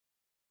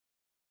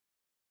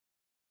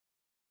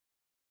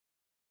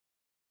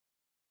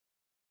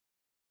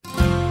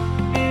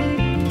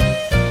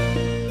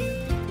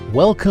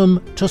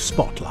Welcome to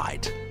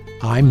Spotlight.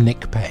 I'm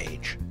Nick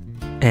Page.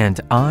 And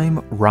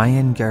I'm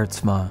Ryan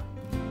Geertsma.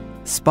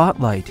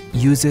 Spotlight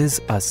uses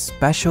a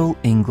special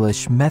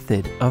English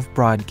method of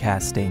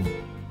broadcasting.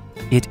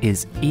 It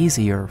is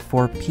easier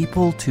for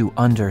people to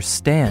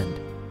understand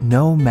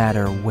no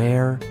matter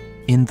where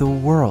in the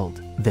world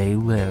they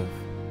live.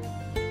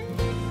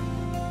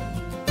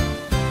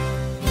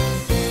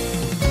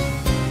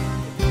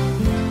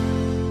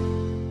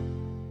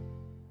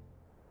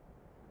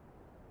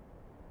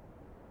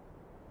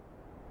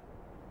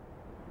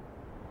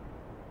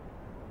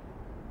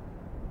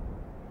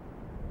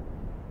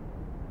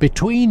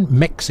 Between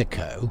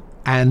Mexico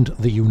and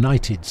the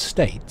United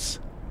States,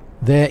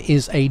 there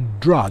is a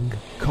drug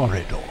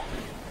corridor.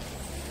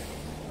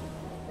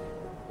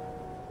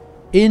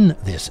 In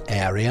this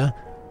area,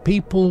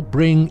 people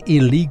bring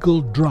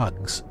illegal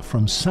drugs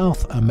from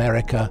South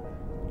America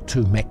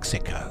to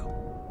Mexico.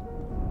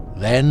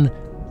 Then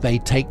they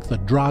take the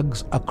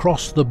drugs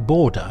across the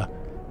border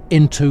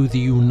into the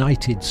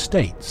United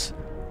States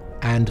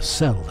and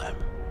sell them.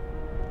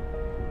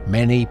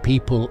 Many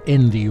people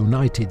in the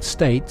United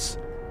States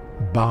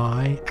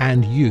buy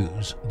and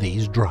use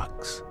these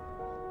drugs.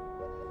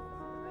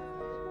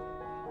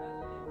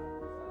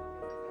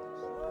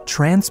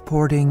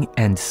 Transporting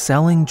and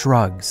selling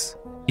drugs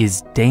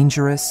is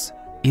dangerous,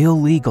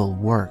 illegal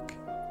work.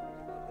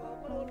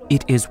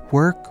 It is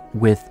work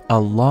with a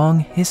long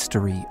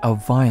history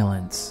of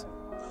violence.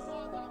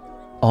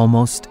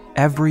 Almost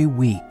every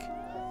week,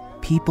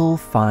 people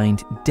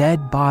find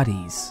dead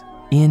bodies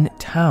in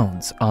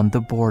towns on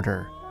the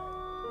border.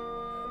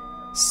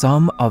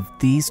 Some of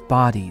these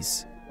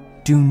bodies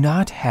do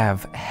not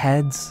have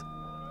heads,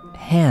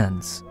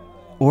 hands,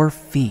 or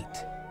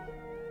feet.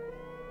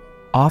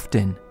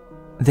 Often,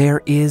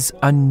 there is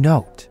a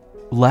note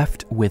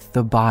left with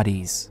the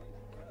bodies.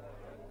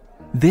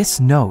 This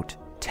note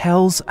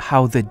tells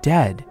how the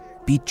dead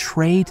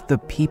betrayed the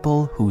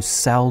people who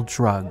sell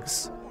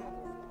drugs.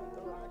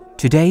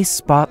 Today's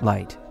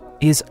Spotlight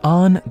is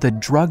on the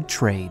drug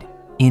trade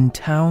in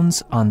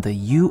towns on the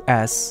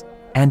U.S.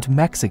 and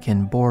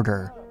Mexican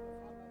border.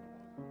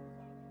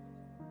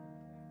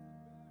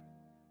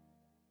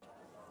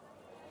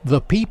 The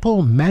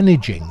people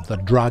managing the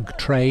drug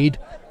trade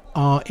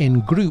are in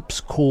groups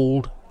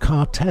called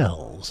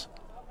cartels.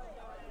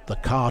 The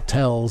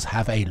cartels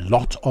have a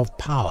lot of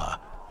power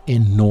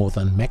in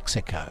northern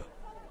Mexico.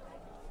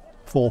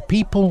 For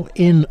people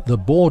in the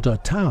border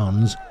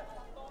towns,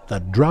 the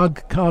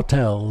drug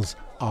cartels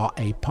are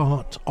a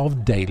part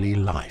of daily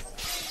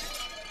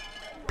life.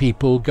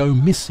 People go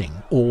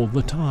missing all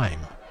the time.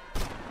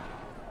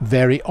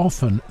 Very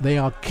often they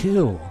are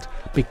killed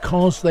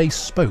because they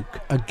spoke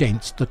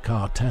against the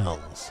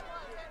cartels.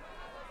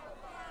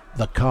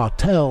 The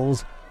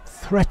cartels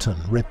threaten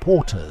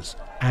reporters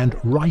and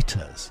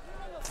writers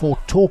for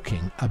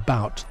talking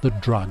about the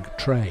drug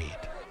trade.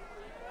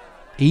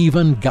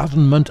 Even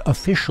government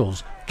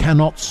officials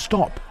cannot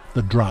stop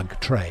the drug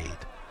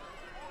trade.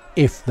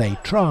 If they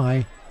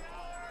try,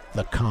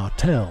 the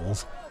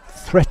cartels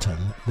threaten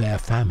their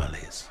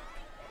families.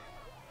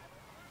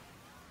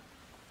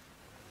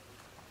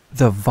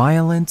 The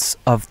violence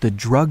of the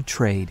drug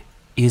trade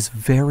is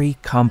very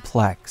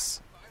complex.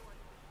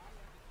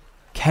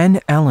 Ken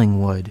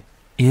Ellingwood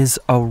is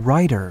a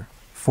writer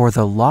for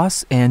the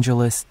Los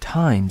Angeles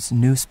Times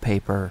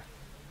newspaper.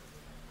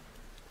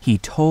 He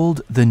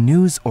told the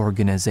news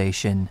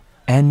organization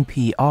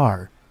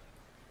NPR,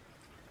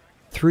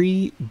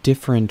 "Three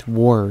different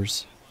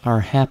wars are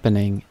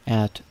happening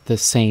at the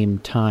same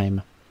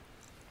time.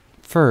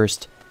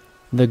 First,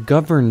 the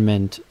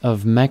government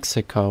of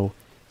Mexico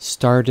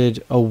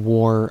started a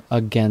war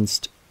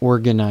against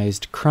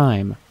organized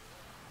crime,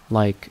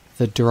 like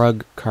the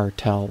drug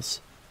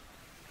cartels.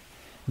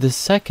 The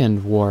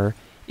second war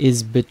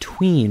is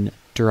between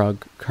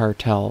drug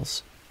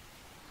cartels.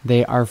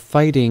 They are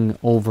fighting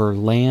over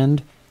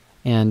land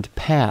and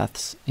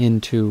paths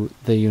into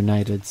the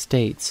United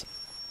States.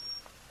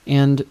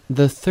 And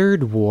the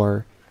third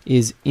war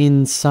is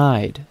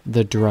inside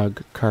the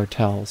drug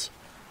cartels.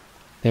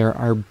 There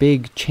are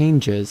big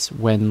changes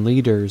when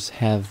leaders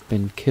have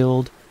been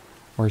killed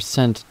or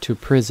sent to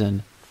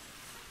prison.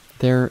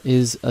 There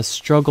is a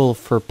struggle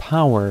for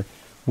power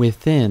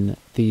within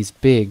these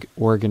big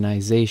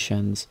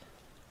organizations,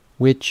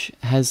 which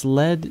has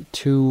led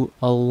to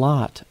a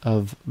lot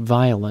of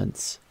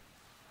violence."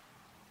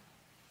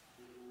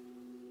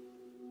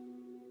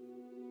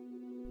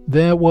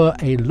 There were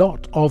a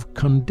lot of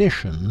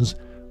conditions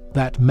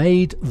that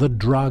made the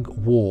drug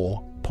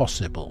war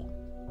possible.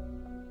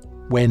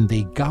 When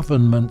the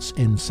governments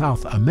in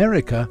South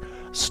America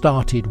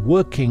started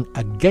working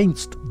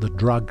against the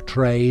drug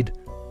trade,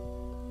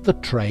 the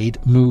trade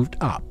moved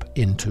up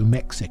into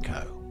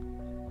Mexico.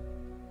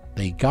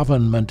 The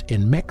government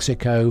in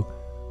Mexico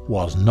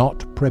was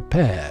not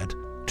prepared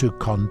to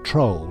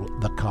control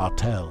the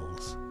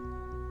cartels.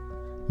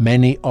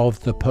 Many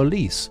of the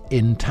police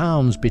in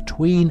towns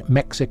between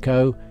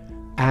Mexico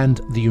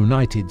and the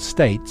United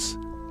States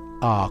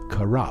are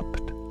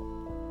corrupt.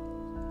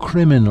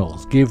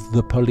 Criminals give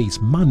the police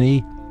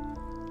money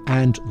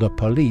and the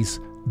police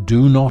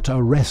do not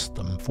arrest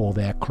them for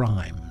their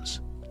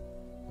crimes.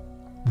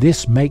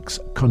 This makes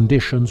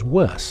conditions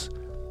worse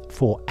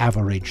for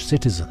average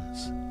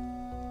citizens.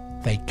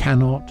 They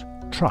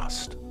cannot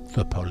trust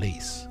the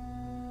police.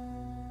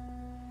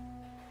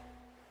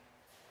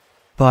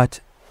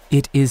 But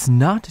it is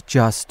not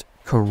just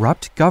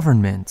corrupt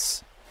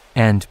governments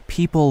and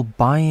people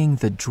buying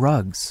the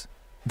drugs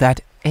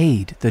that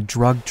aid the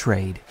drug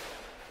trade.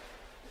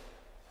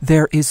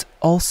 There is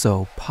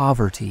also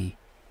poverty.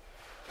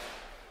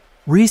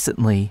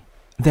 Recently,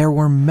 there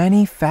were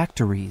many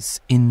factories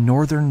in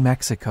northern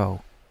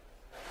Mexico.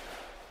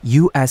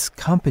 U.S.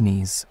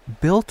 companies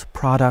built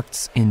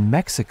products in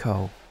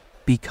Mexico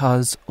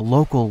because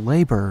local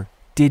labor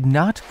did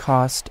not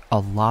cost a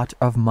lot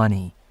of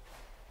money.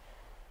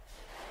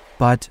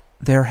 But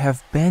there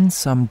have been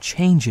some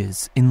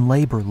changes in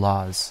labor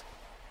laws.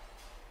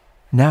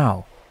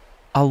 Now,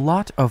 a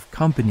lot of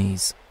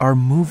companies are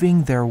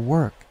moving their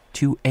work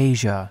to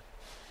Asia.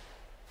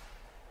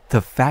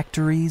 The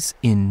factories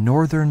in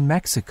northern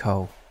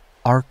Mexico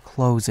are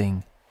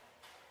closing.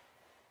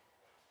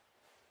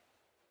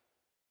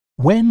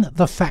 When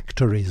the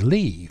factories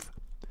leave,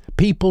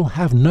 people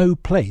have no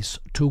place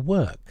to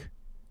work.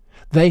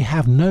 They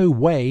have no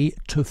way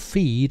to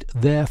feed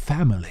their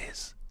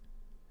families.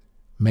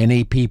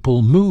 Many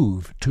people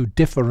move to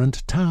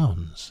different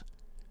towns.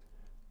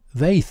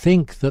 They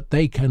think that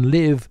they can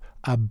live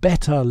a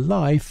better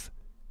life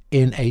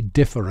in a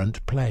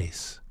different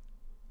place.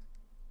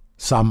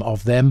 Some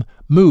of them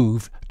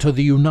move to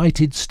the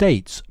United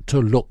States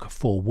to look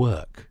for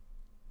work.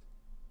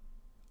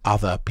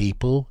 Other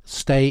people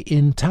stay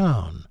in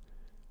town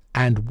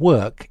and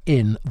work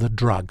in the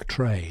drug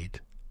trade.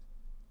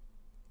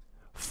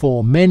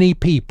 For many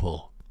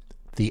people,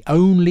 the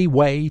only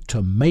way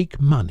to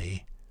make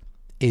money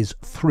is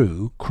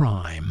through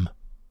crime.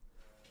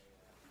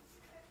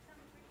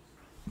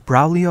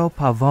 Braulio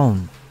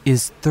Pavon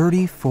is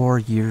 34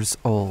 years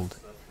old.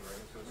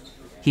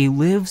 He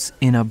lives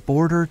in a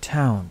border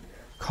town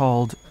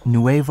called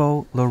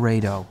Nuevo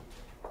Laredo.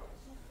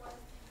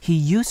 He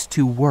used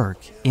to work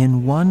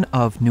in one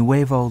of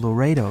Nuevo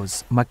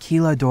Laredo's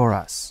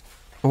maquiladoras,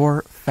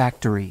 or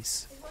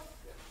factories.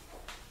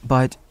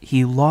 But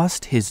he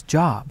lost his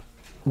job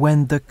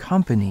when the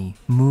company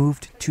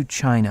moved to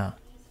China.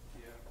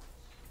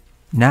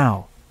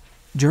 Now,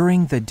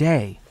 during the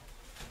day,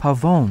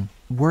 Pavon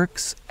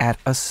works at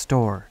a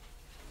store.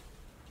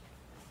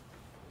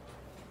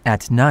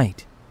 At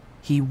night,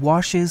 he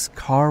washes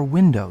car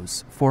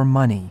windows for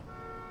money.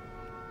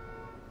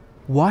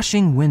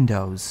 Washing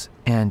windows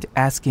and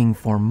asking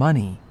for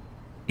money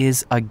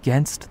is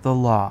against the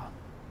law.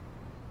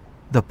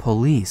 The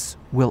police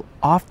will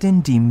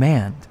often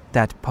demand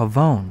that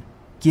Pavon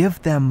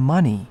give them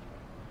money,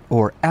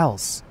 or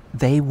else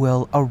they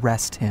will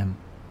arrest him.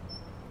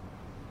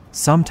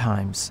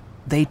 Sometimes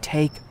they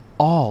take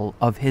all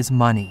of his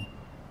money.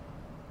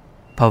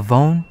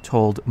 Pavon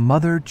told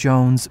Mother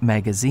Jones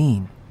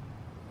magazine,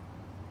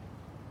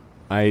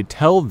 "I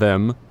tell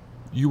them,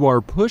 you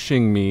are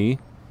pushing me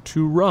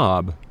to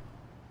rob."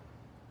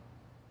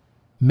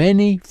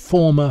 Many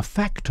former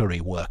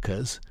factory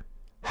workers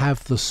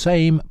have the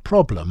same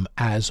problem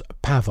as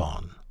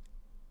Pavon.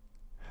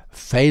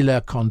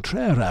 Fela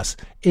Contreras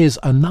is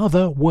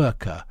another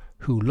worker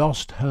who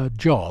lost her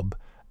job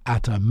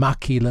at a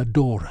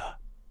maquiladora.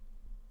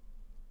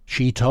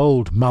 She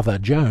told Mother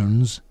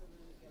Jones,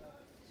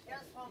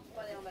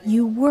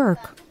 "You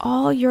work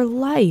all your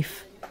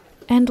life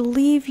and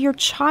leave your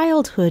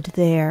childhood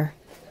there.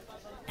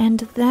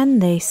 And then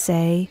they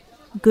say,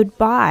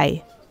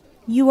 'Goodbye.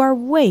 You are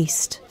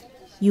waste.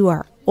 You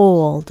are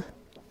old.'"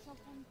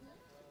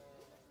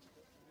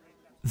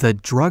 The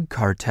drug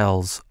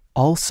cartels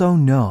also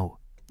know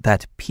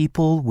that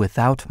people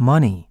without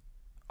money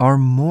are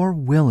more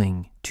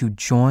willing to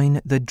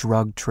join the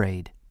drug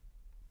trade.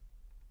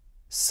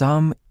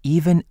 Some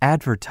even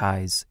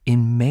advertise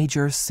in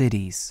major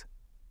cities.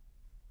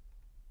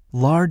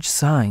 Large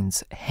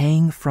signs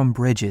hang from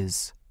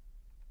bridges.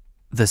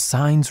 The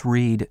signs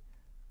read,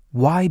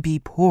 "Why be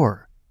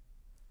poor?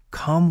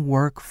 Come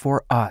work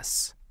for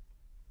us."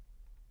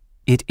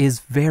 It is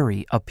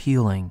very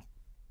appealing.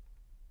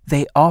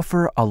 They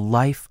offer a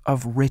life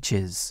of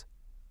riches,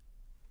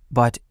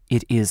 but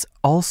it is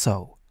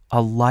also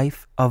a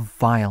life of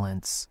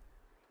violence.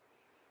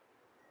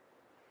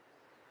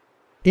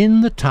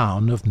 in the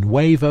town of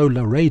Nuevo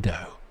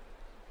Laredo,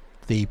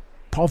 the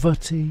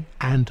poverty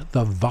and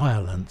the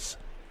violence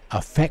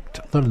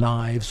affect the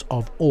lives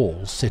of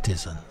all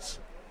citizens.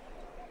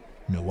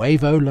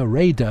 Nuevo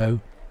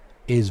Laredo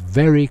is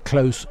very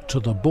close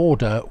to the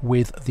border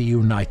with the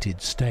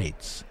United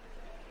States.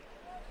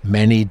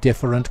 Many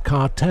different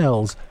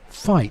cartels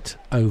fight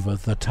over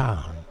the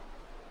town.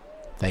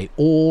 They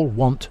all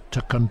want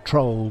to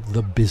control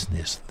the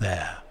business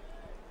there.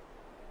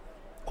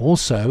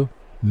 Also,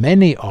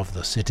 many of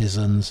the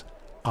citizens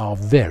are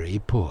very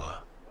poor.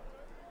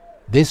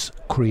 This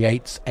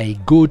creates a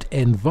good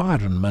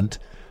environment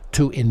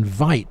to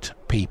invite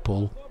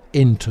people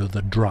into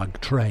the drug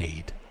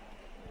trade.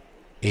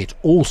 It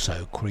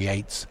also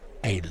creates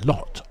a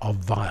lot of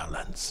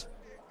violence.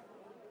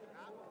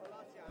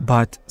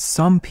 But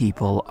some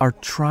people are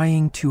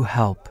trying to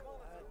help.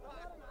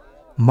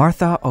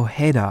 Martha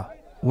Ojeda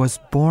was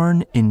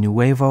born in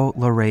Nuevo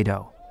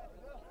Laredo.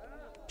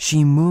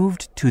 She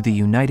moved to the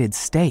United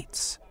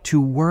States to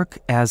work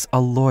as a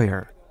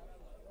lawyer.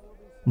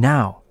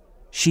 Now,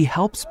 she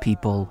helps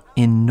people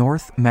in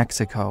North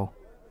Mexico.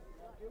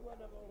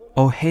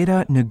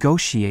 Ojeda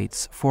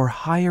negotiates for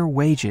higher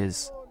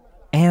wages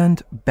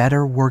and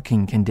better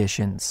working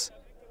conditions.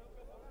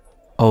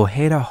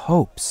 Ojeda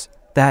hopes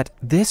that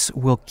this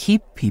will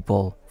keep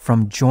people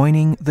from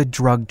joining the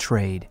drug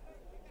trade.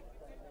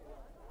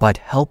 But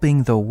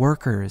helping the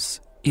workers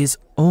is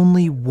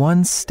only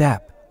one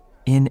step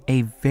in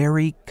a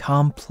very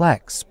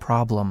complex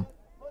problem.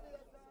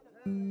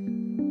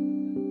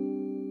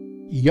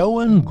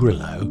 Joan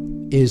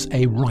Grillo is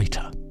a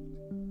writer.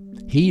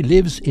 He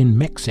lives in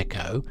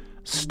Mexico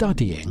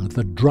studying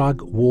the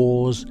drug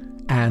wars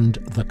and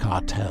the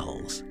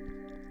cartels.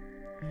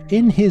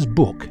 In his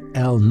book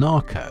El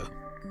Narco,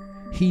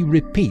 he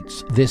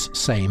repeats this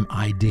same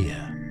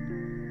idea.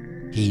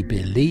 He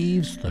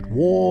believes that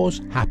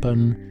wars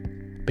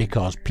happen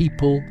because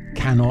people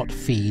cannot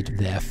feed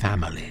their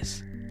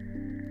families.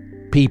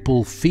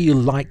 People feel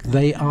like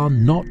they are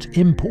not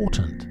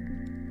important.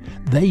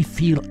 They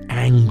feel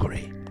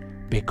angry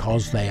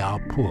because they are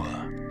poor.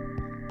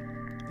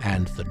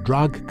 And the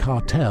drug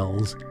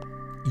cartels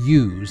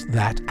use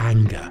that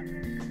anger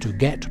to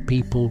get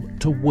people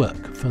to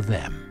work for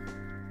them.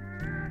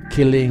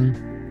 Killing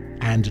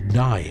and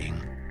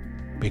dying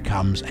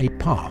becomes a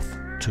path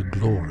to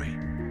glory.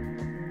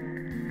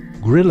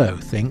 Grillo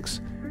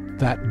thinks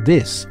that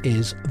this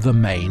is the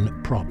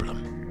main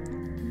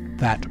problem,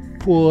 that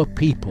poor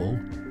people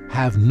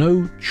have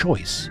no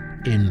choice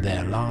in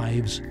their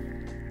lives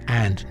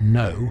and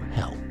no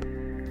help.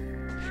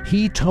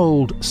 He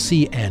told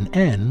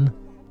CNN,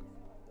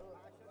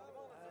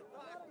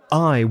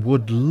 I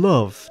would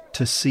love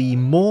to see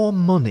more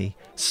money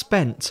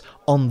spent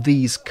on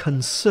these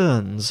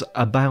concerns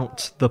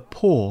about the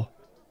poor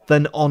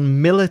than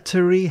on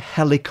military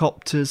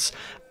helicopters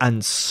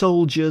and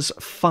soldiers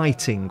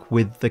fighting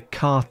with the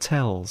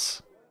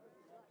cartels.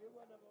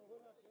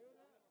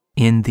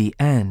 In the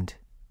end,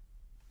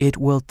 it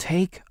will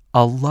take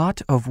a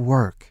lot of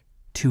work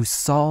to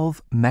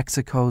solve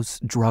Mexico's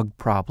drug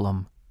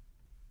problem.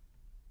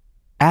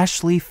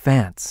 Ashley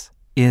Fantz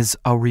is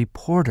a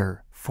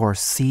reporter for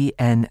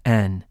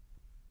CNN.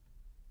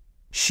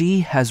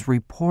 She has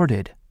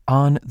reported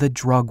on the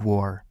drug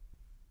war.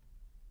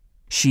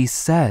 She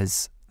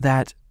says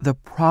that the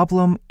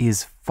problem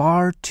is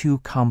far too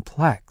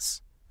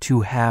complex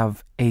to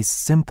have a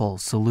simple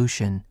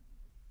solution.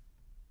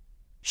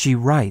 She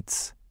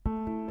writes,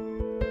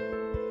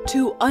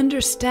 To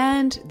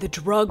understand the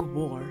drug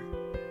war,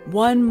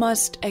 one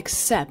must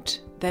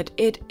accept that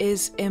it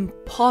is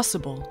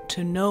impossible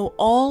to know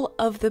all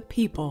of the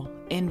people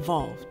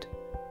involved.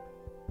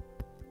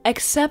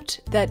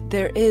 Accept that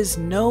there is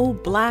no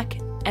black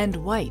and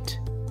white.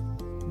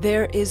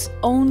 There is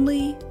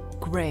only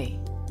gray.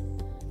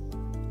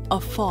 A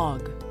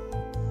fog.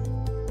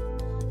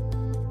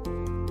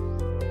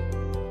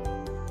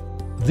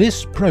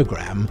 This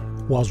program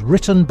was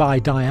written by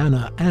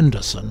Diana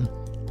Anderson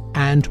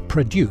and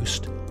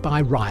produced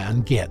by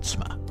Ryan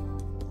Geertsma.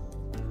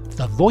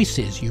 The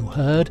voices you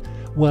heard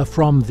were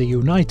from the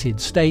United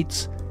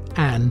States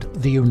and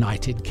the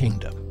United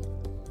Kingdom.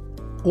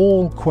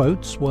 All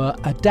quotes were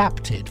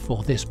adapted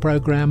for this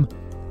program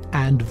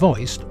and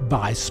voiced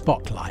by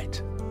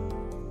Spotlight.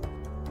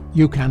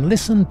 You can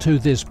listen to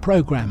this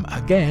program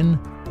again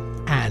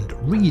and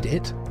read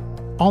it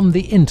on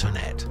the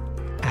internet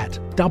at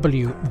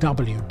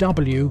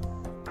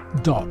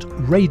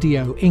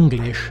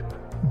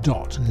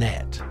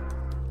www.radioenglish.net.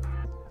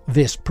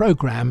 This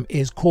program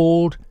is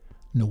called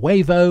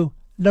Nuevo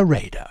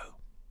Laredo.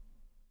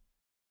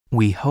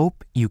 We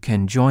hope you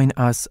can join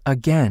us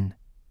again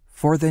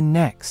for the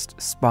next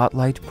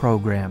Spotlight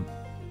program.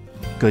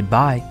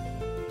 Goodbye.